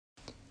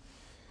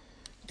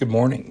Good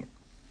morning.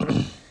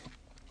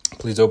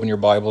 Please open your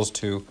Bibles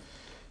to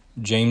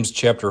James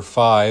chapter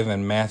 5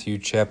 and Matthew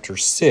chapter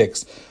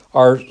 6.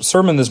 Our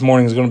sermon this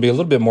morning is going to be a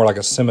little bit more like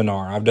a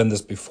seminar. I've done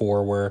this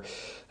before where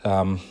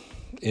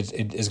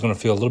it is going to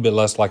feel a little bit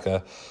less like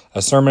a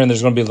sermon, and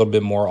there's going to be a little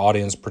bit more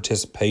audience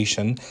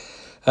participation.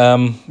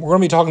 We're going to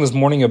be talking this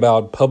morning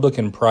about public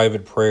and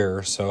private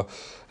prayer. So,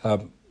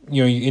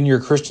 in your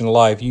Christian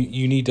life,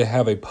 you need to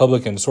have a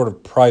public and sort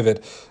of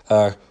private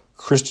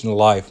Christian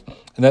life.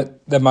 And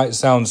that might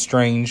sound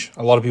strange.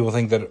 A lot of people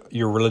think that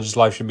your religious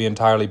life should be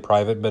entirely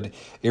private, but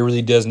it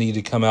really does need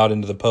to come out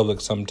into the public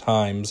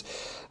sometimes.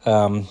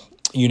 You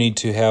need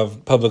to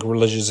have public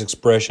religious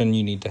expression.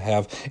 You need to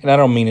have, and I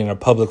don't mean in a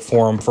public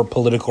forum for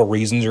political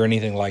reasons or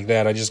anything like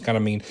that. I just kind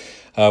of mean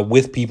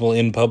with people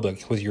in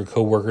public, with your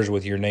coworkers,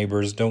 with your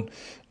neighbors. Don't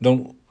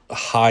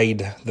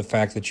hide the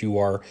fact that you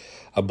are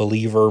a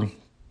believer.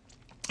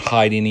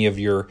 Hide any of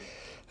your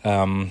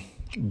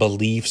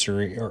beliefs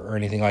or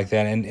anything like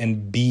that,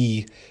 and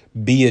be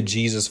a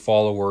Jesus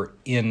follower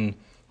in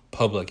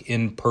public,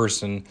 in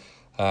person.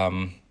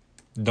 Don't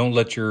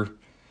let your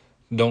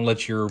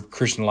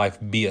Christian life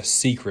be a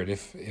secret.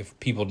 If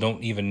people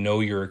don't even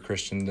know you're a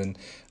Christian, then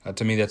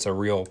to me that's a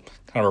real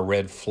kind of a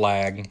red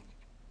flag.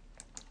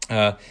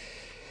 But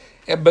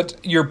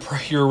your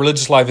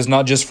religious life is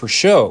not just for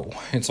show.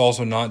 It's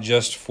also not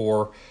just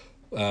for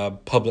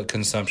public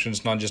consumption.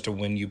 It's not just to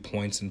win you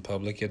points in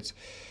public.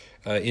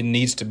 It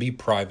needs to be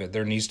private.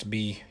 You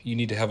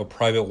need to have a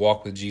private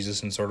walk with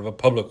Jesus and sort of a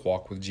public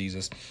walk with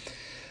Jesus.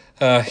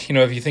 If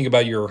you think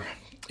about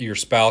your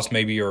spouse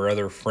maybe or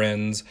other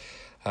friends,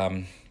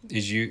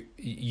 is you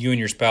and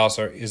your spouse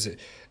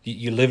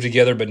you live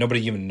together but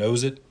nobody even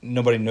knows it?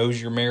 Nobody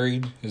knows you're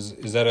married?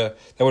 Is that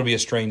would be a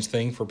strange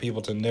thing for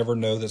people to never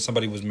know that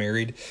somebody was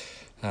married,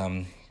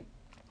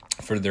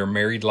 for their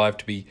married life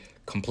to be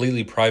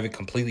completely private,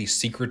 completely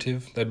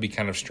secretive. That'd be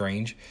kind of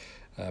strange.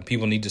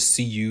 People need to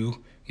see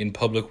you in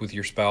public with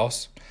your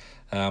spouse.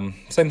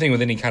 Same thing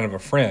with any kind of a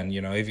friend.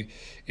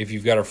 If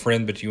you've got a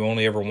friend but you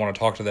only ever want to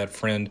talk to that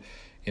friend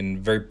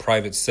in very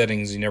private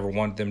settings, you never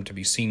want them to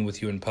be seen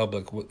with you in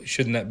public,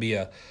 shouldn't that be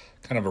a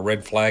kind of a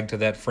red flag to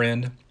that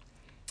friend?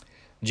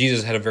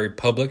 Jesus had a very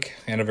public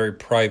and a very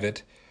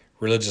private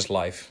religious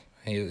life.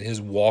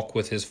 His walk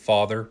with his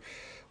Father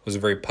was a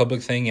very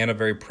public thing and a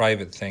very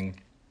private thing.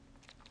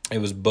 It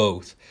was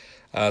both.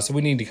 So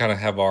we need to kind of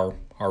have our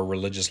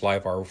religious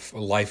life, our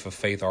life of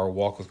faith, our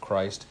walk with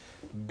Christ,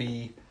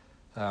 be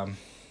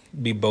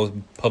both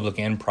public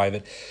and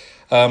private.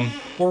 What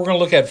we're going to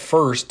look at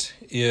first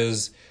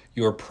is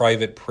your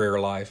private prayer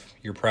life.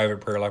 Your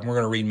private prayer life. And we're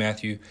going to read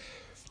Matthew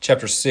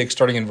chapter 6,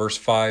 starting in verse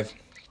 5.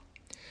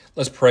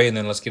 Let's pray and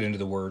then let's get into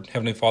the Word.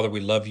 Heavenly Father, we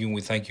love you and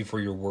we thank you for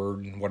your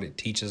Word and what it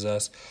teaches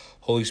us.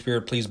 Holy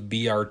Spirit, please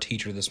be our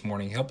teacher this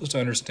morning. Help us to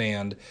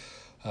understand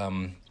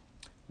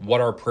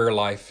what our prayer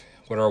life,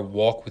 what our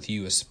walk with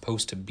you is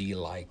supposed to be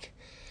like,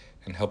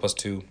 and help us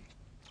to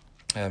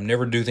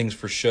never do things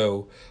for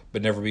show,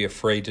 but never be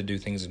afraid to do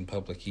things in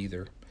public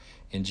either.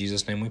 In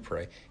Jesus' name we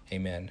pray.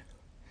 Amen.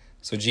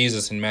 So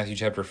Jesus in Matthew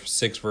chapter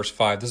 6, verse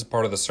 5, this is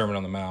part of the Sermon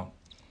on the Mount.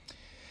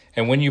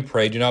 And when you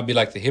pray, do not be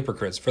like the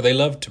hypocrites, for they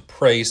love to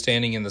pray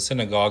standing in the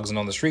synagogues and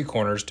on the street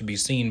corners to be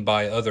seen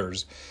by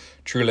others.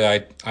 Truly,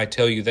 I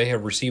tell you, they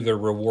have received their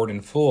reward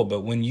in full.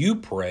 But when you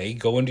pray,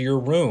 go into your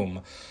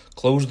room,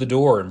 close the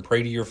door, and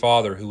pray to your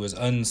Father who is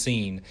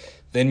unseen.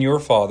 Then your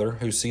Father,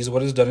 who sees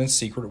what is done in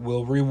secret,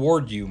 will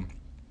reward you.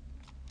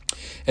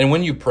 And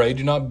when you pray,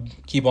 do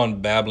not keep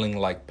on babbling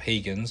like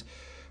pagans,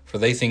 for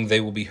they think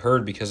they will be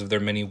heard because of their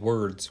many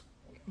words.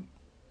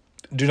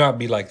 Do not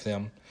be like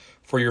them,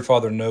 for your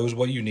Father knows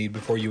what you need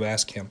before you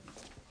ask him.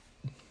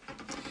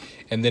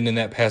 And then in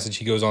that passage,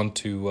 he goes on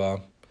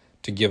to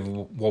give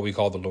what we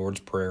call the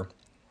Lord's Prayer.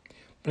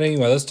 But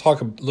anyway, let's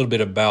talk a little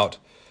bit about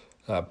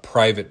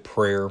private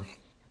prayer.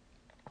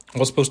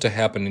 What's supposed to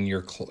happen in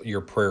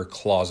your prayer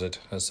closet,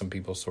 as some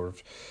people sort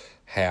of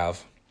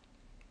have.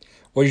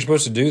 What you're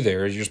supposed to do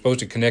there is you're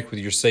supposed to connect with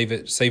your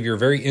Savior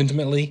very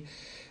intimately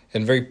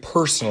and very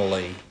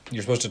personally.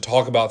 You're supposed to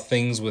talk about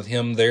things with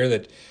him there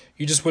that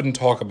you just wouldn't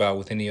talk about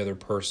with any other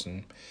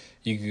person.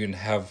 You can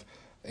have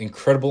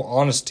incredible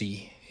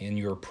honesty in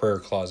your prayer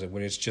closet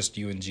when it's just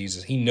you and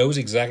Jesus. He knows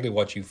exactly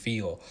what you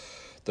feel.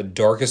 The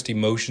darkest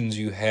emotions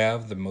you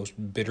have, the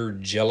most bitter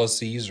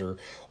jealousies or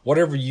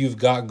whatever you've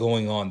got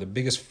going on, the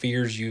biggest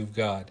fears you've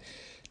got,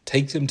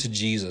 take them to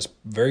Jesus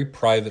very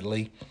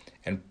privately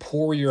and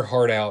pour your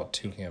heart out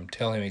to him.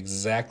 Tell him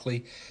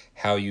exactly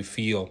how you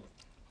feel.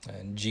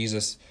 And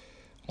Jesus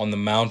on the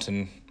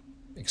mountain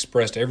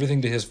expressed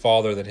everything to his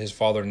Father that his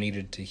Father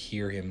needed to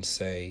hear him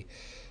say.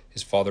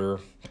 His Father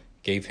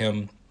gave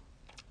him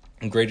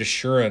great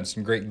assurance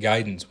and great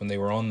guidance when they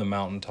were on the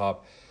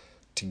mountaintop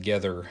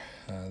together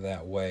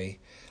that way.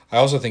 I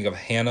also think of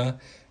Hannah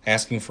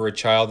asking for a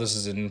child. This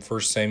is in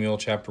 1 Samuel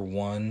chapter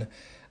 1.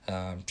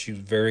 She was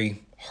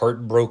very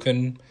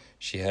heartbroken.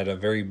 She had a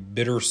very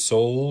bitter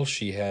soul.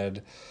 She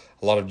had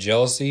a lot of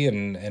jealousy,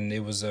 and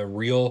it was a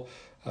real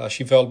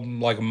she felt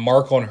like a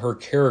mark on her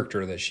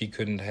character that she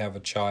couldn't have a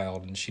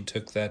child, and she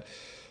took that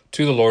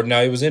to the Lord.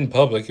 Now, it was in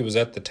public, it was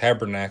at the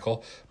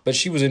tabernacle, but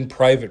she was in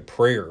private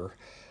prayer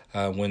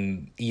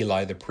when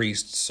Eli, the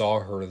priest,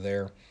 saw her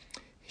there.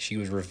 She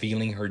was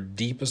revealing her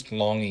deepest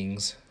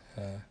longings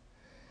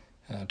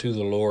to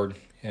the Lord,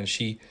 and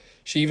she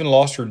even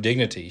lost her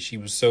dignity. She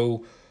was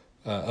so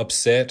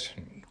upset,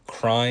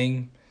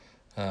 crying,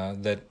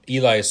 that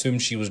Eli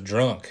assumed she was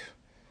drunk.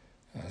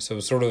 So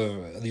sort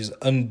of these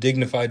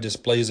undignified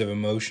displays of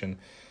emotion.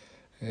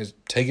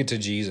 Take it to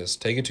Jesus.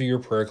 Take it to your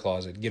prayer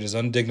closet. Get as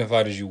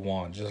undignified as you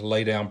want. Just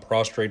lay down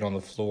prostrate on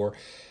the floor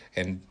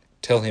and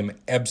tell him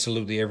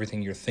absolutely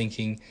everything you're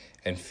thinking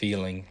and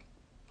feeling,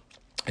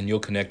 and you'll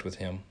connect with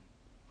him.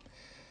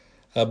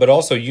 But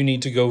also, you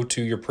need to go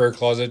to your prayer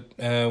closet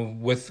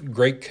with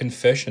great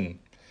confession,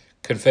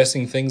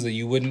 confessing things that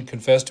you wouldn't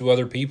confess to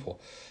other people,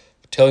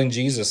 telling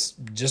Jesus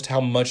just how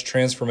much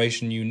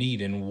transformation you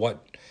need and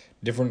what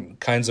different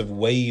kinds of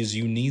ways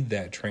you need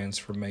that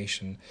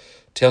transformation.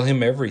 Tell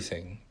him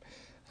everything.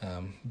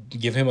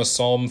 Give him a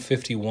Psalm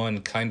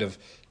 51 kind of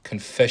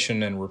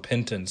confession and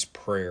repentance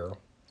prayer.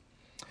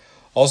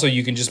 Also,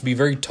 you can just be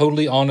very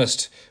totally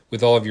honest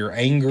with all of your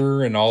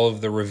anger and all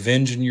of the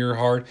revenge in your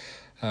heart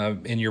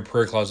in your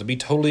prayer closet. Be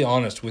totally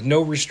honest with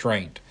no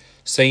restraint.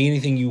 Say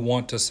anything you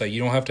want to say.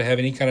 You don't have to have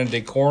any kind of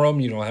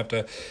decorum. You don't have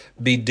to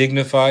be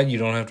dignified. You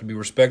don't have to be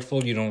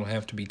respectful. You don't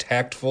have to be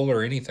tactful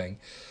or anything.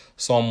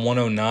 Psalm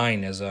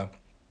 109 is a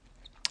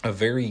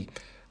very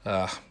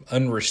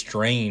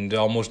unrestrained,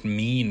 almost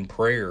mean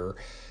prayer.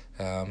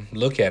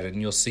 Look at it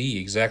and you'll see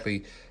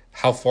exactly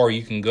how far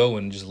you can go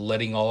in just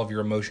letting all of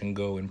your emotion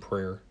go in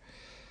prayer.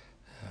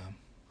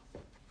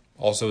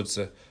 Also, it's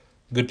a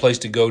good place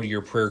to go to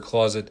your prayer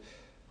closet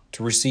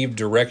to receive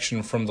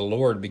direction from the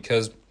Lord,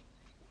 because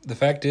the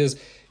fact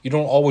is, you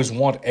don't always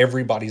want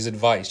everybody's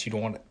advice. You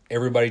don't want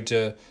everybody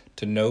to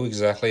know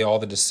exactly all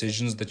the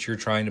decisions that you're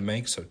trying to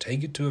make. So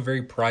take it to a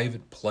very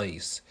private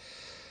place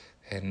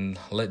and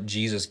let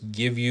Jesus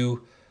give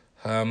you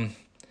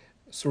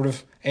sort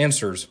of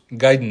answers,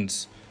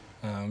 guidance,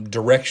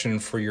 direction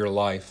for your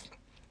life.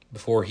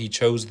 Before he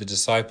chose the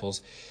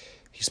disciples,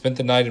 he spent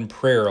the night in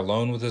prayer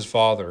alone with his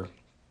Father,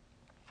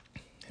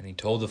 and he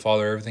told the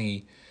Father everything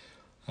he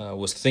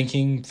was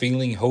thinking,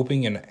 feeling,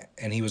 hoping,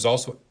 and he was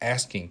also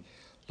asking,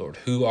 Lord,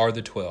 who are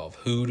the 12?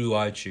 Who do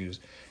I choose?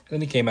 And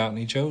then he came out and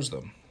he chose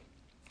them.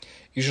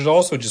 You should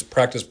also just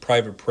practice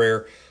private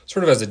prayer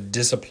sort of as a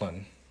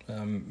discipline.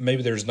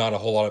 Maybe there's not a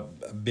whole lot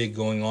of big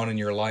going on in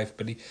your life,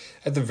 but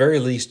at the very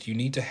least, you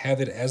need to have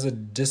it as a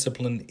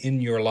discipline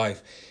in your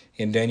life.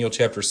 In Daniel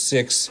chapter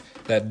 6,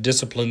 that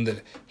discipline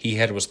that he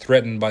had was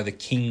threatened by the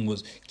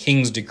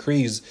king's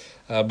decrees,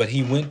 but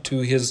he went to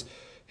his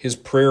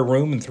prayer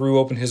room and threw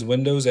open his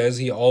windows as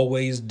he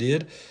always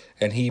did,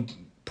 and he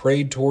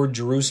prayed toward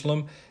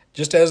Jerusalem,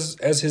 just as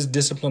his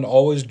discipline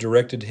always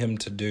directed him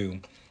to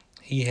do.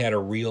 He had a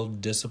real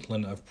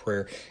discipline of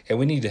prayer, and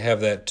we need to have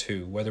that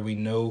too, whether we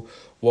know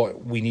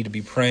what we need to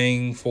be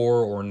praying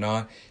for or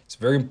not. It's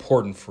very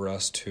important for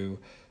us to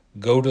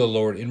go to the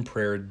Lord in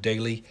prayer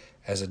daily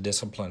as a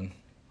discipline.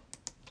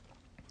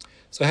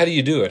 So how do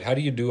you do it? How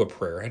do you do a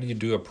prayer? How do you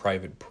do a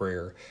private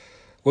prayer?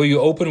 Well,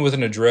 you open with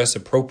an address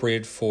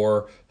appropriate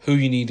for who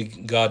you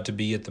need God to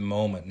be at the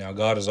moment. Now,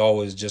 God is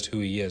always just who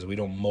he is. We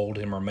don't mold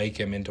him or make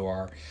him into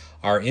our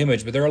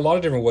image, but there are a lot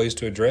of different ways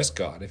to address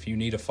God. If you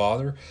need a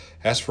father,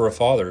 ask for a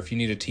father. If you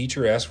need a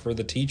teacher, ask for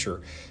the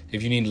teacher.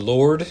 If you need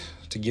Lord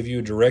to give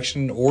you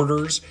direction,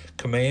 orders,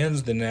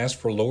 commands, then ask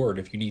for Lord.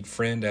 If you need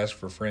friend, ask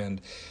for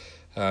friend.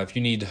 If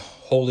you need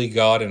holy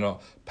God and a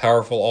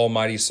powerful,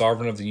 almighty,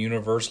 sovereign of the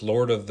universe,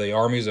 Lord of the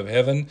armies of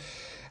heaven,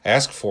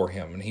 ask for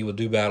him, and he will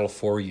do battle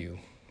for you.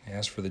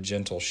 Ask for the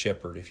gentle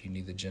shepherd if you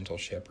need the gentle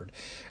shepherd.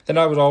 Then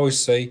I would always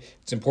say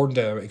it's important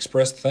to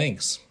express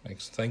thanks.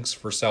 Thanks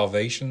for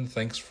salvation,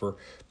 thanks for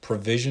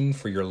provision,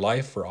 for your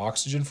life, for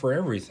oxygen, for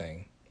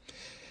everything.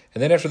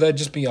 And then after that,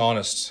 just be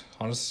honest.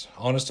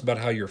 Honest about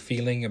how you're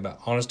feeling,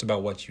 honest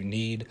about what you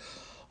need,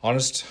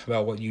 honest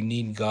about what you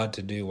need God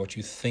to do, what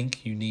you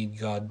think you need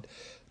God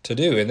to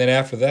do. And then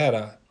after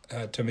that,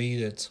 to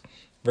me, it's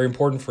very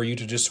important for you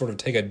to just sort of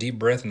take a deep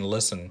breath and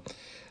listen.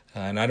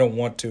 And I don't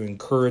want to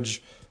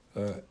encourage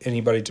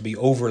anybody to be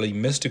overly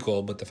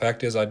mystical, but the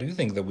fact is I do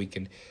think that we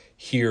can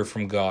hear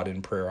from God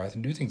in prayer. I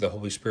do think the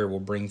Holy Spirit will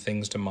bring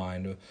things to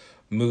mind,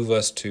 move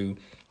us to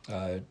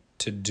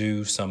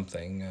do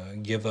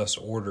something, give us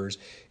orders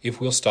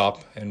if we'll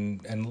stop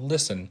and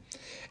listen.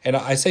 And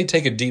I say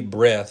take a deep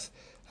breath,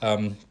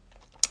 and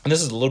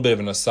this is a little bit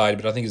of an aside,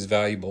 but I think it's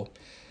valuable.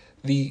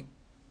 The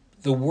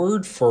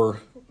word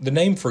for the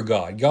name for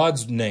God,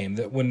 God's name,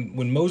 that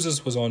when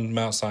Moses was on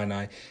Mount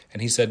Sinai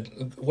and he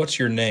said, "What's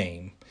your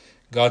name?"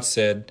 God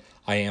said,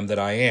 "I am that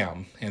I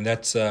am," and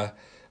that's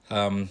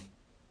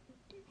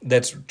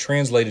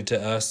translated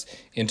to us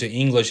into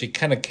English. It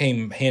kind of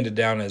came handed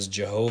down as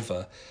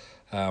Jehovah,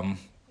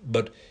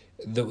 but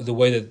the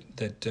way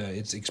that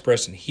it's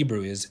expressed in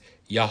Hebrew is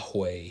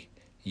Yahweh,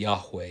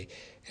 Yahweh,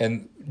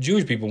 And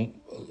Jewish people,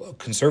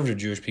 conservative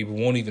Jewish people,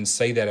 won't even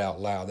say that out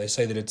loud. They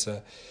say that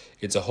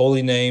it's a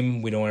holy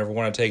name. We don't ever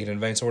want to take it in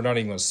vain, so we're not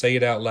even going to say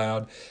it out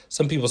loud.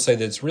 Some people say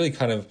that it's really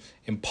kind of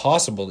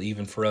impossible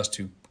even for us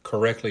to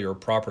correctly or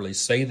properly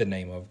say the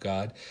name of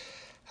God.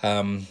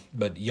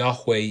 But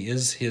Yahweh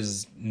is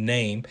his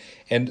name.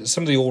 And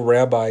some of the old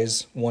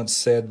rabbis once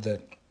said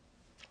that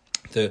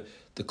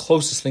the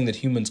closest thing that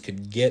humans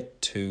could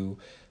get to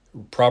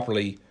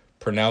properly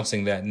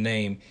pronouncing that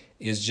name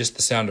is just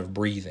the sound of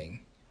breathing.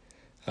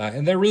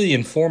 And that really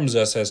informs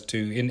us as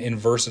to, in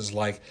verses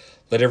like,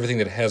 let everything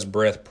that has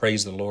breath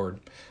praise the Lord.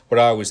 What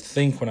I always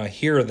think when I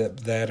hear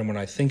that and when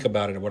I think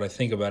about it, what I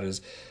think about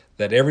is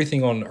that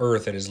everything on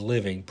earth that is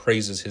living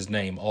praises his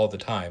name all the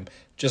time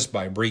just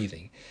by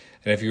breathing.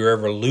 And if you're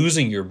ever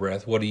losing your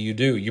breath, what do?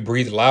 You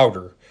breathe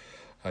louder.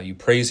 You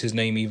praise his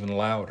name even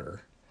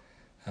louder.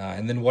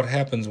 And then what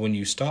happens when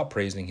you stop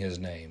praising his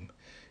name?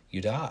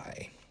 You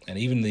die. And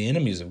even the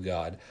enemies of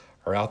God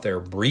are out there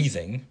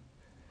breathing,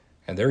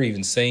 and they're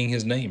even saying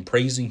his name,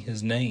 praising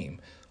his name.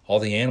 All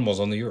the animals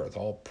on the earth,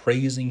 all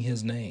praising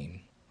his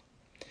name.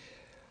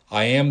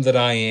 I am that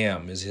I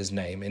am is his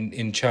name.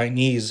 In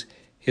Chinese,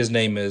 his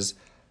name is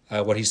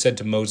what he said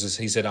to Moses.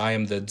 He said, I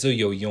am the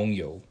Ziyou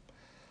Yongyo.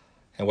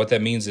 And what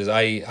that means is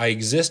I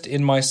exist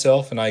in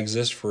myself and I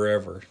exist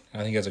forever.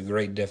 And I think that's a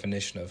great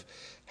definition of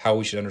how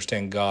we should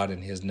understand God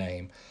and his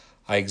name.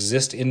 I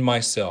exist in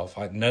myself.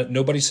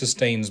 Nobody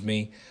sustains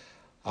me.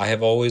 I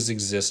have always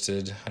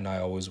existed and I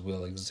always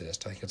will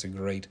exist. I think it's a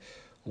great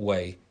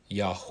way,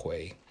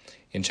 Yahweh.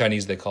 In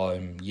Chinese, they call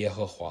him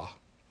Yehovah.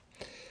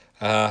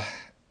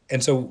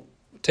 And so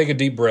take a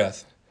deep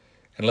breath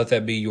and let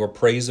that be your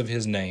praise of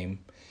his name.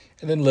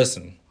 And then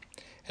listen.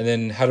 And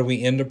then how do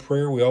we end a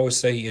prayer? We always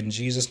say, in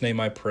Jesus' name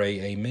I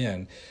pray,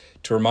 amen,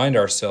 to remind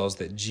ourselves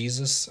that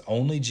Jesus,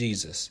 only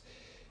Jesus,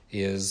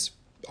 is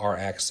our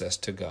access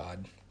to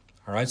God.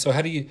 All right, so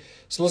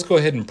let's go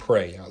ahead and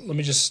pray. Let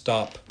me just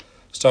stop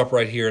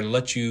right here and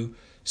let you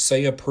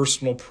say a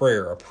personal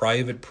prayer, a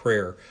private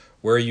prayer,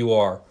 where you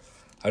are,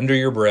 under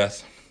your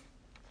breath,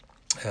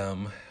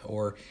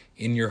 or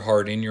in your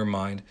heart, in your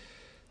mind.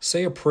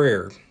 Say a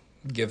prayer.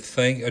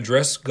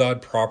 Address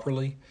God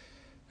properly,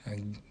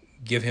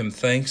 give him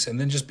thanks, and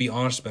then just be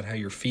honest about how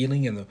you're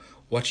feeling and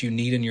what you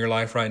need in your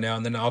life right now.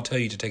 And then I'll tell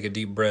you to take a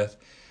deep breath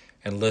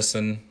and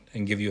listen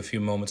and give you a few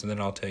moments, and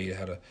then I'll tell you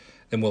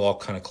then we'll all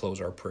kind of close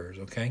our prayers,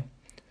 okay?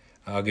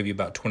 I'll give you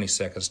about 20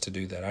 seconds to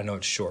do that. I know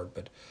it's short,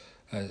 but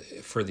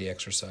for the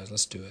exercise,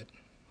 let's do it.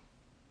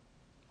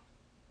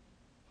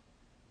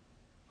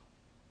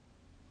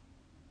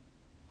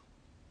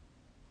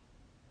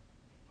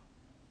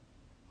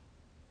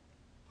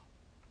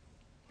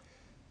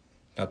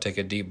 Now take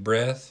a deep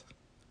breath,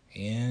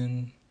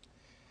 in,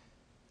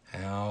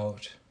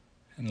 out,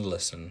 and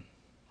listen.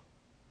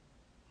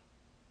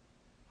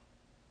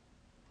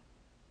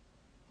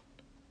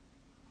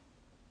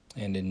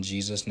 And in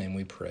Jesus' name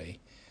we pray.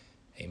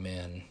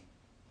 Amen.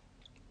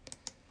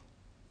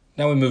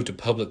 Now we move to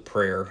public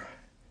prayer.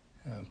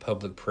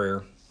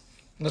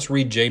 Let's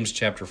read James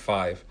chapter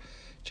 5.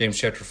 James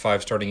chapter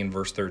 5, starting in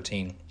verse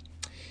 13.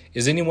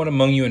 Is anyone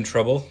among you in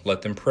trouble?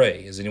 Let them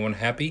pray. Is anyone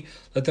happy?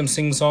 Let them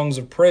sing songs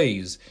of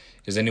praise.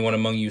 Is anyone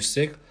among you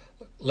sick?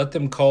 Let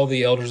them call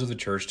the elders of the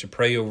church to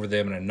pray over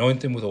them and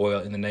anoint them with oil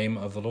in the name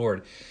of the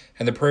Lord.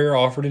 And the prayer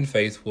offered in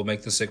faith will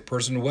make the sick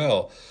person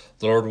well.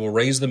 The Lord will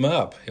raise them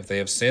up. If they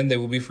have sinned, they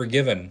will be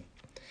forgiven.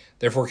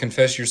 Therefore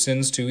confess your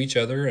sins to each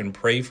other and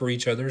pray for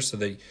each other so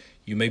that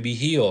you may be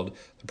healed.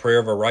 The prayer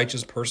of a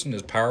righteous person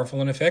is powerful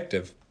and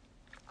effective.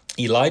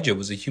 Elijah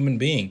was a human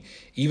being,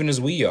 even as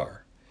we are.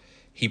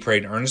 He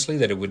prayed earnestly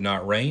that it would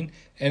not rain,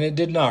 and it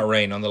did not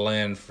rain on the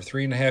land for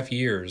 3.5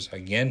 years.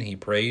 Again he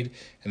prayed,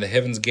 and the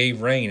heavens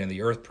gave rain, and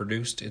the earth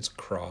produced its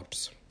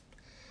crops.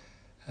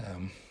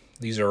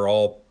 These are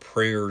all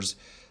prayers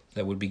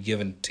that would be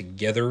given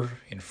together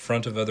in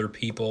front of other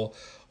people.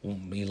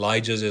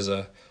 Elijah's is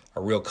a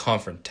real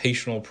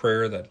confrontational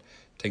prayer that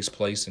takes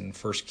place in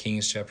 1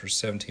 Kings chapter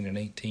 17 and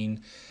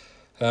 18.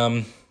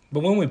 But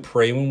when we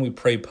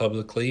pray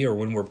publicly, or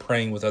when we're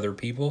praying with other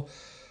people,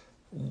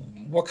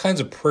 what kinds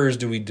of prayers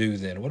do we do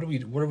then? What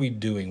are we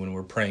doing when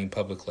we're praying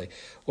publicly?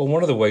 Well,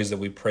 one of the ways that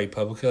we pray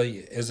publicly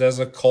is as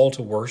a call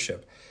to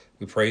worship.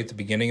 We pray at the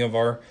beginning of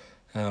our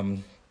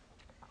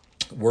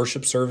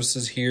worship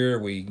services here.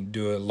 We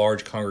do a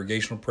large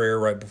congregational prayer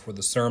right before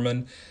the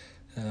sermon.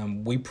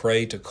 We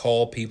pray to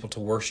call people to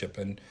worship,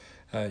 and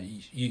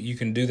you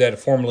can do that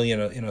formally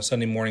in a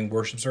Sunday morning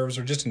worship service,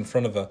 or just in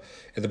front of at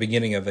the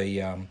beginning of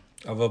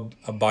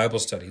a Bible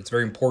study. It's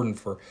very important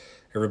for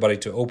everybody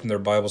to open their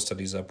Bible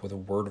studies up with a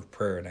word of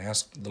prayer and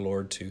ask the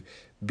Lord to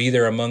be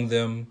there among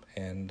them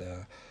and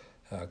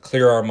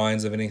clear our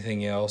minds of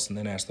anything else, and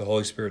then ask the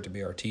Holy Spirit to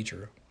be our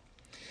teacher.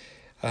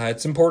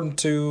 It's important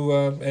to,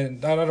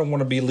 and I don't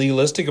want to be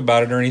legalistic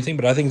about it or anything,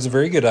 but I think it's a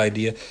very good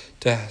idea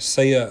to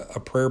say a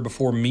prayer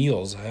before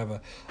meals. I have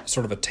a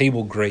sort of a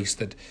table grace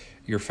that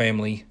your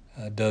family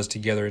does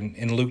together.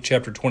 In Luke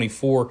chapter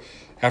 24,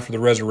 after the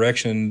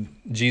resurrection,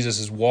 Jesus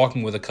is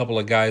walking with a couple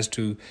of guys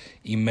to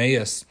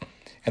Emmaus,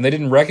 and they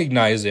didn't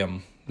recognize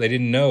him. They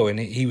didn't know, and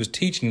he was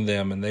teaching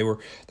them, and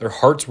their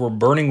hearts were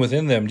burning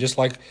within them, just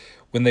like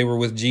when they were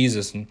with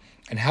Jesus. And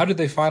how did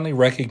they finally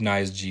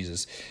recognize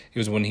Jesus? It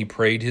was when he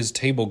prayed his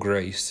table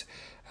grace.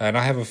 And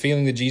I have a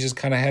feeling that Jesus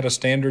kind of had a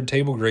standard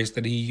table grace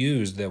that he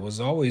used that was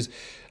always,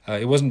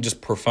 it wasn't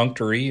just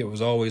perfunctory, it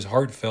was always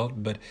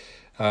heartfelt, but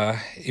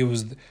it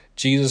was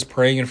Jesus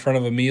praying in front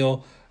of a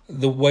meal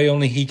the way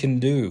only he can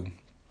do.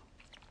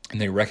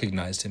 And they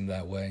recognized him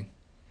that way.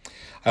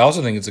 I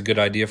also think it's a good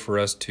idea for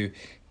us to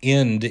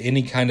end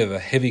any kind of a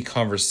heavy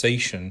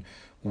conversation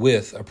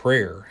with a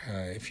prayer.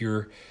 If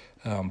you're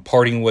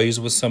parting ways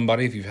with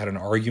somebody, if you've had an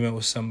argument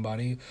with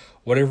somebody,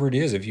 whatever it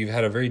is, if you've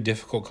had a very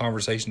difficult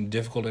conversation,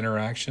 difficult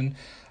interaction,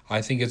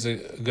 I think it's a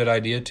good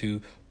idea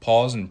to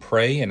pause and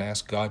pray and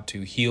ask God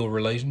to heal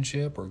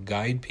relationship or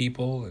guide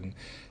people and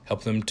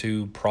help them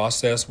to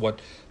process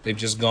what they've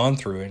just gone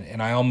through.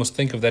 And I almost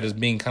think of that as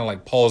being kind of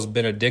like Paul's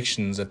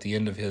benedictions at the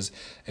end of his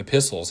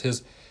epistles.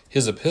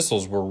 His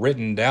epistles were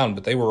written down,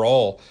 but they were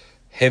all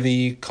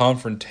heavy,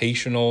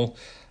 confrontational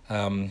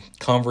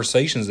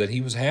conversations that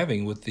he was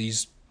having with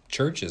these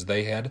churches.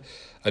 They had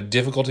a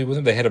difficulty with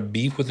him. They had a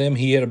beef with him.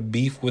 He had a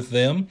beef with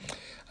them.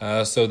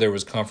 So there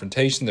was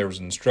confrontation, there was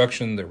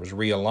instruction, there was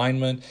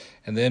realignment,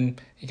 and then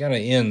he kind of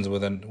ends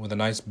with a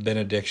nice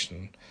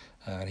benediction.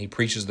 And he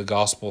preaches the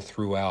gospel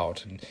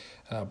throughout.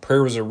 And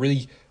prayer was a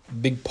really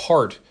big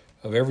part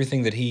of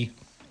everything that he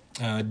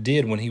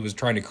did when he was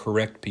trying to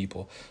correct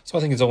people. So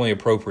I think it's only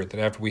appropriate that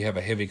after we have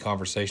a heavy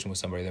conversation with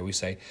somebody that we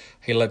say,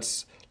 hey,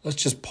 let's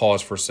just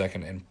pause for a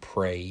second and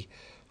pray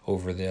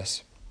over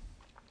this.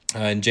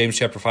 In James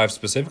chapter 5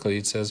 specifically,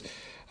 it says,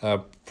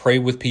 pray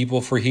with people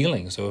for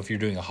healing. So if you're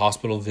doing a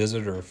hospital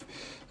visit, or if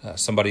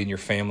somebody in your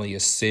family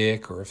is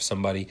sick, or if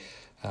somebody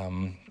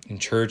in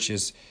church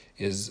is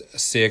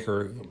sick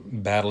or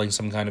battling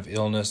some kind of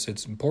illness,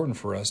 it's important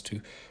for us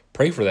to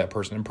pray for that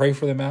person and pray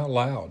for them out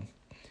loud.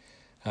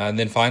 And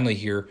then finally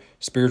here,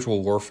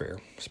 spiritual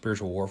warfare.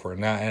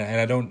 Now, and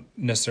I don't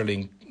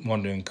necessarily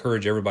want to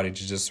encourage everybody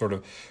to just sort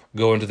of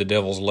go into the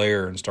devil's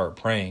lair and start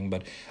praying,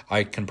 but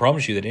I can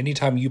promise you that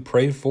anytime you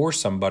pray for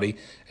somebody,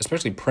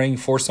 especially praying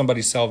for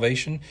somebody's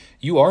salvation,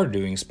 you are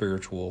doing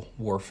spiritual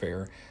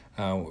warfare.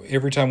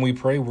 Every time we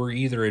pray, we're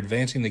either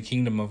advancing the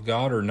kingdom of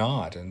God or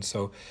not. And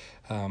so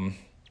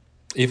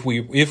if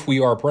we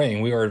are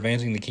praying, we are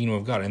advancing the kingdom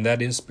of God, and that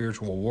is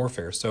spiritual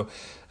warfare. So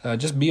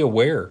just be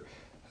aware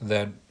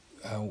that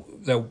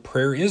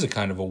prayer is a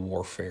kind of a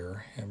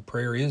warfare, and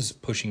prayer is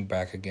pushing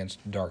back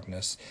against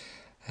darkness.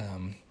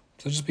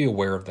 So just be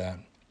aware of that.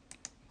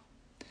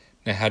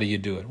 Now, how do you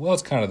do it? Well,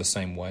 it's kind of the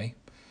same way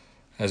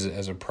as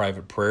a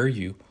private prayer.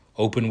 You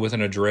open with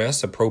an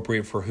address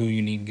appropriate for who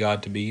you need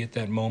God to be at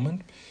that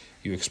moment.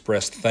 You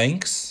express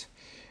thanks,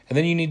 and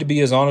then you need to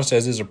be as honest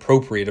as is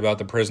appropriate about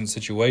the present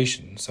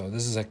situation. So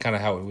this is kind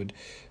of how it would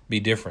be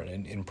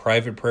different. In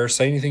private prayer,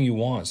 say anything you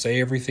want. Say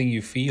everything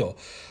you feel.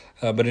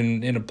 But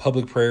in a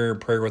public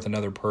prayer with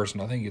another person,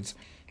 I think it's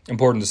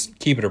important to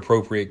keep it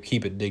appropriate,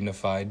 keep it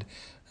dignified.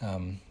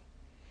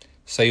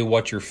 Say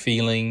what you're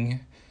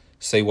feeling,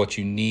 say what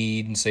you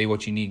need, and say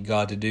what you need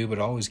God to do, but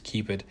always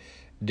keep it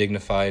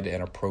dignified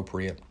and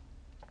appropriate.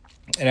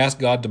 And ask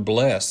God to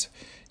bless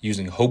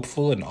using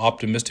hopeful and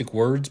optimistic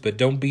words, but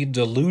don't be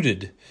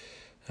deluded.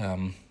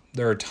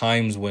 There are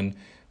times when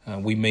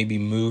we may be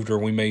moved, or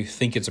we may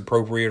think it's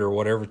appropriate or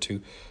whatever,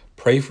 to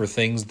pray for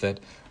things that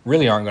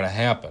really aren't going to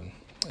happen.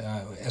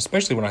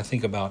 Especially when I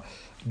think about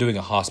doing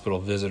a hospital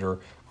visit or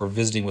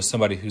visiting with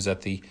somebody who's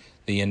at the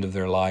end of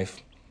their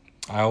life.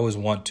 I always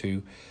want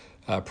to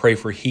pray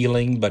for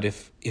healing, but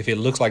if it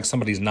looks like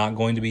somebody's not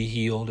going to be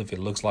healed, if it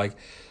looks like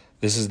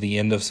this is the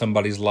end of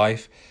somebody's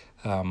life,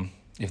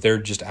 if they're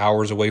just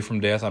hours away from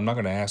death, I'm not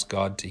going to ask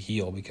God to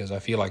heal, because I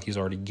feel like he's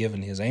already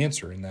given his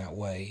answer in that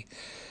way.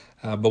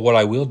 But what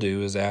I will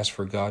do is ask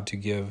for God to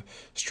give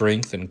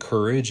strength and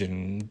courage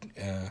and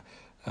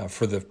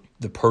for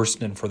the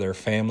person and for their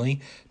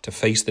family to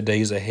face the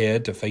days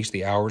ahead, to face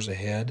the hours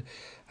ahead.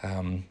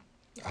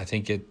 I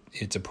think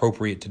it's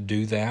appropriate to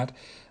do that.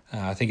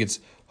 I think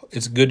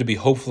it's good to be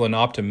hopeful and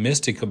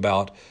optimistic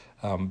about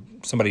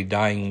somebody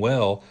dying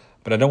well,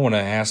 but I don't want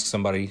to ask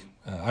somebody.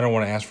 I don't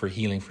want to ask for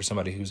healing for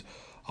somebody who's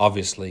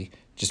obviously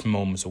just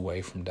moments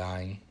away from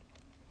dying.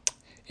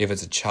 If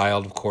it's a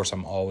child, of course,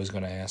 I'm always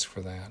going to ask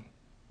for that.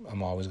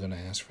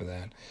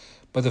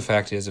 But the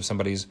fact is, if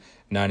somebody's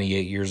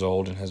 98 years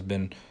old and has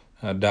been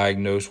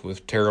diagnosed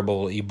with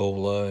terrible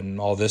Ebola and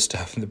all this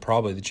stuff,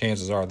 probably the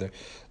chances are they're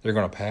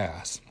going to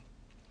pass.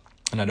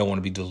 And I don't want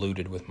to be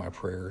deluded with my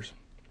prayers.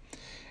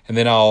 And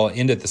then I'll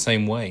end it the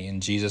same way.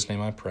 In Jesus'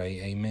 name I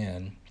pray,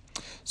 amen.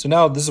 So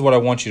now this is what I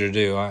want you to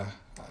do.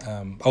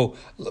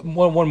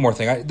 One more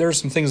thing. There are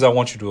some things I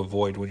want you to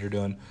avoid when you're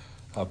doing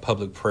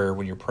public prayer,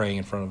 when you're praying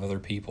in front of other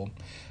people.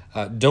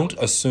 Don't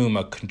assume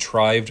a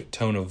contrived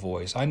tone of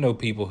voice. I know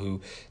people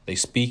who, they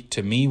speak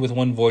to me with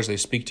one voice, they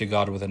speak to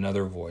God with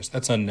another voice.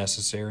 That's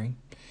unnecessary.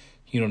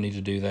 You don't need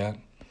to do that.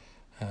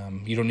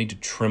 You don't need to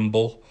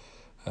tremble,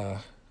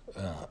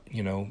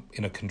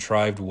 in a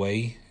contrived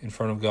way in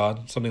front of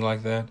God, something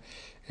like that.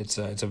 It's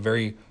a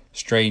very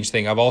strange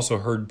thing. I've also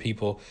heard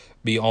people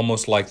be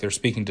almost like they're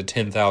speaking to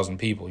 10,000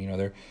 people.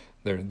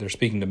 They're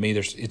speaking to me.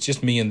 It's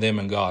just me and them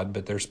and God,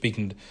 but they're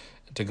speaking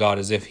to God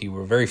as if He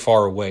were very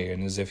far away,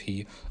 and as if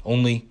He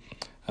only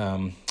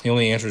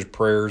answers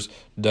prayers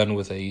done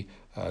with a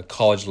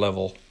college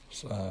level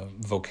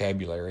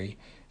vocabulary,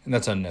 and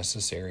that's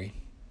unnecessary.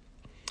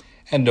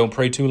 And don't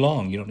pray too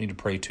long. You don't need to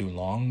pray too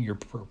long. Your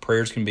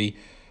prayers can be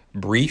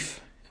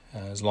brief,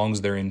 as long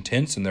as they're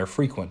intense and they're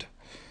frequent.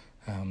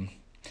 And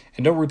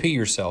don't repeat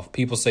yourself.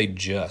 People say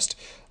just,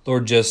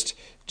 Lord, just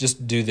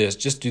do this,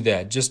 just do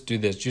that, just do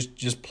this,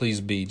 just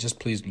please be, just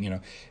please,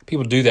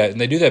 People do that,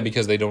 and they do that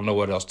because they don't know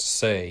what else to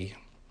say.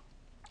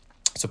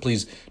 So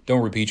please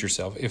don't repeat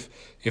yourself.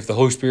 If the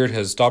Holy Spirit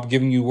has stopped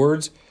giving you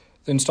words,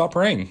 then stop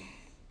praying.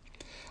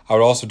 I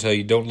would also tell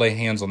you, don't lay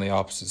hands on the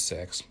opposite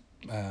sex.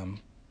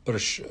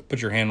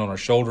 Put your hand on her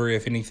shoulder,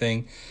 if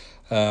anything,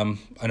 and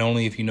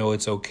only if you know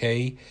it's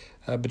okay.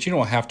 But you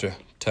don't have to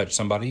touch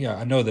somebody.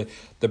 I know that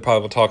the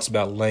Bible talks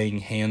about laying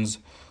hands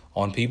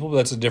on people, but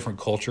that's a different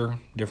culture,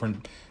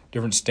 different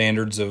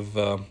standards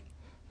of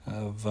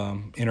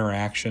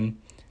interaction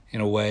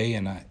in a way.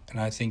 And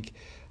I think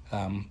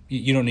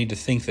you don't need to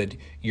think that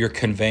you're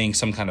conveying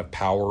some kind of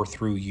power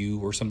through you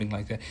or something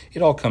like that.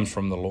 It all comes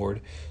from the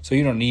Lord. So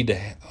you don't need to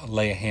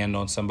lay a hand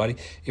on somebody.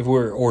 If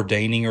we're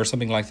ordaining or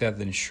something like that,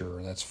 then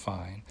sure, that's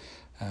fine.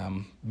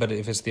 But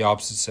if it's the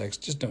opposite sex,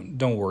 just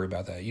don't worry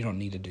about that. You don't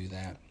need to do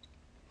that.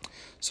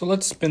 So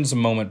let's spend some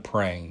moments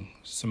praying,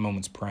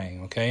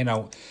 okay? And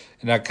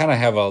I kind of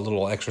have a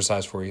little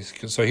exercise for you.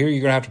 So here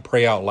you're going to have to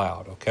pray out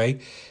loud, okay?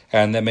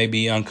 And that may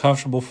be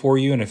uncomfortable for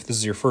you, and if this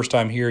is your first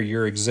time here,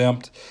 you're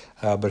exempt.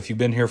 But if you've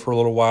been here for a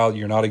little while,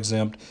 you're not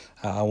exempt.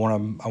 I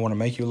want to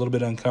make you a little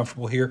bit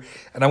uncomfortable here,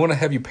 and I want to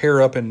have you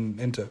pair up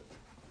into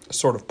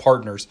sort of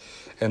partners.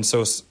 And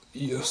so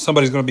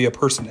somebody's going to be a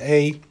person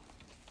A,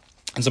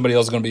 and somebody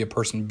else is going to be a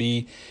person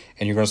B,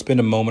 and you're going to spend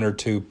a moment or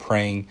two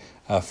praying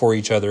for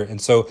each other. And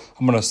so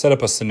I'm going to set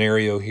up a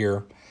scenario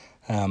here.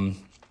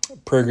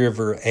 Prayer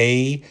giver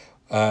A,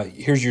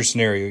 here's your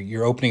scenario.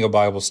 You're opening a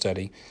Bible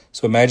study.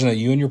 So imagine that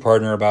you and your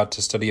partner are about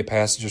to study a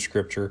passage of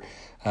Scripture,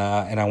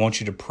 and I want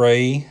you to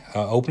pray,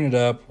 open it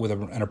up with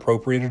an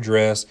appropriate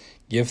address,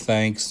 give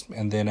thanks,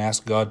 and then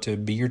ask God to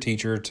be your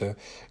teacher, to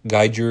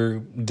guide your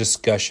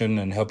discussion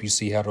and help you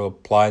see how to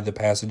apply the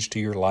passage to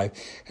your life,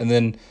 and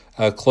then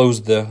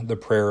close the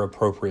prayer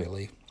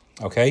appropriately.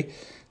 Okay?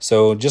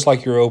 So just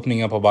like you're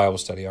opening up a Bible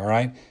study, all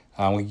right?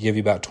 I'm going to give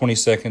you about 20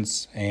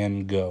 seconds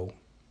and go.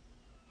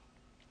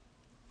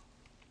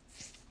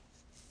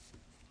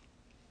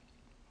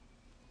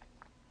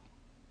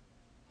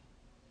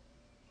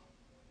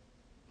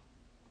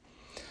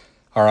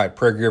 All right,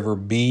 prayer giver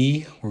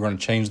B, we're going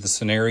to change the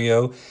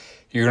scenario.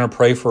 You're going to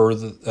pray for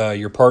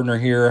your partner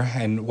here,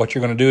 and what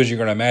you're going to do is you're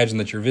going to imagine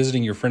that you're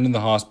visiting your friend in the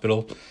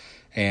hospital,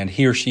 and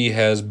he or she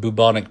has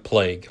bubonic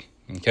plague,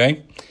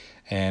 okay?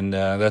 And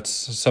that's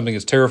something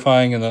that's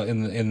terrifying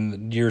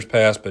in the years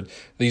past, but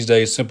these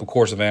days, simple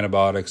course of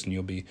antibiotics, and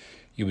you'll be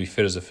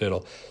fit as a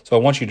fiddle. So I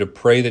want you to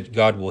pray that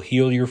God will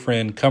heal your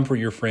friend, comfort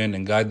your friend,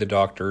 and guide the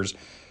doctors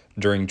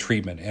during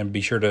treatment. And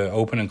be sure to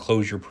open and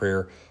close your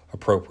prayer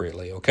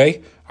appropriately,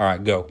 okay? All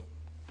right, go.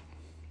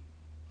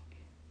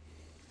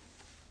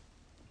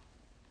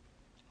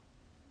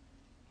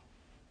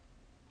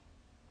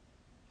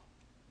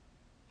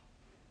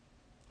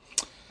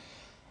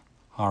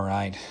 All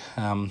right.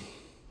 And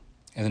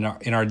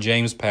in our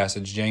James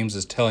passage, James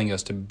is telling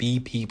us to be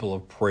people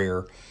of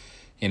prayer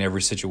in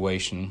every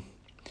situation.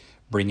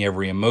 Bring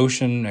every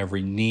emotion,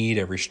 every need,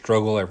 every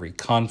struggle, every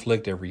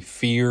conflict, every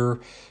fear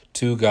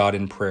to God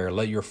in prayer.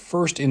 Let your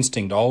first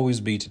instinct always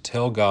be to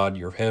tell God,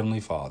 your Heavenly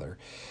Father.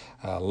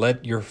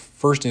 Let your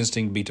first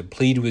instinct be to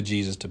plead with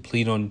Jesus, to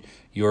plead on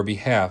your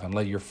behalf. And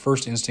let your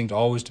first instinct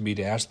always to be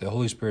to ask the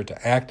Holy Spirit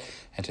to act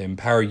and to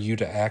empower you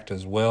to act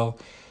as well.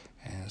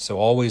 So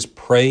always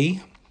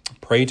pray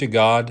to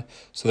God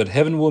so that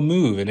heaven will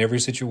move in every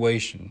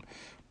situation.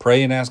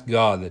 Pray and ask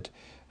God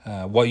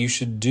that what you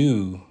should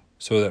do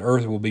so that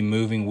earth will be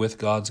moving with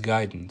God's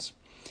guidance.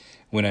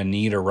 When a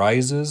need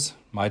arises,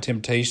 my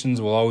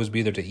temptations will always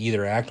be there to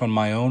either act on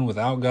my own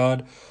without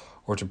God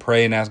or to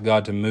pray and ask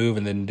God to move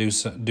and then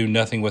do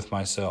nothing with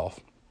myself.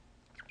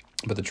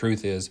 But the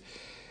truth is,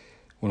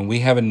 when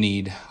we have a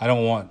need, I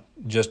don't want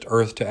just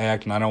earth to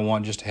act, and I don't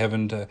want just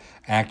heaven to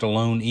act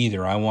alone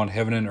either. I want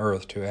heaven and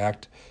earth to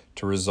act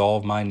to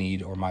resolve my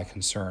need or my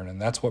concern.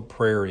 And that's what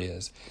prayer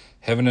is.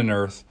 Heaven and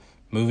earth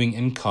moving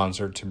in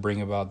concert to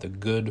bring about the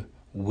good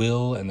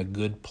will and the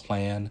good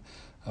plan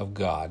of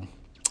God.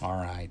 All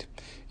right.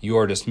 You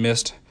are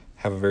dismissed.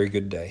 Have a very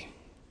good day.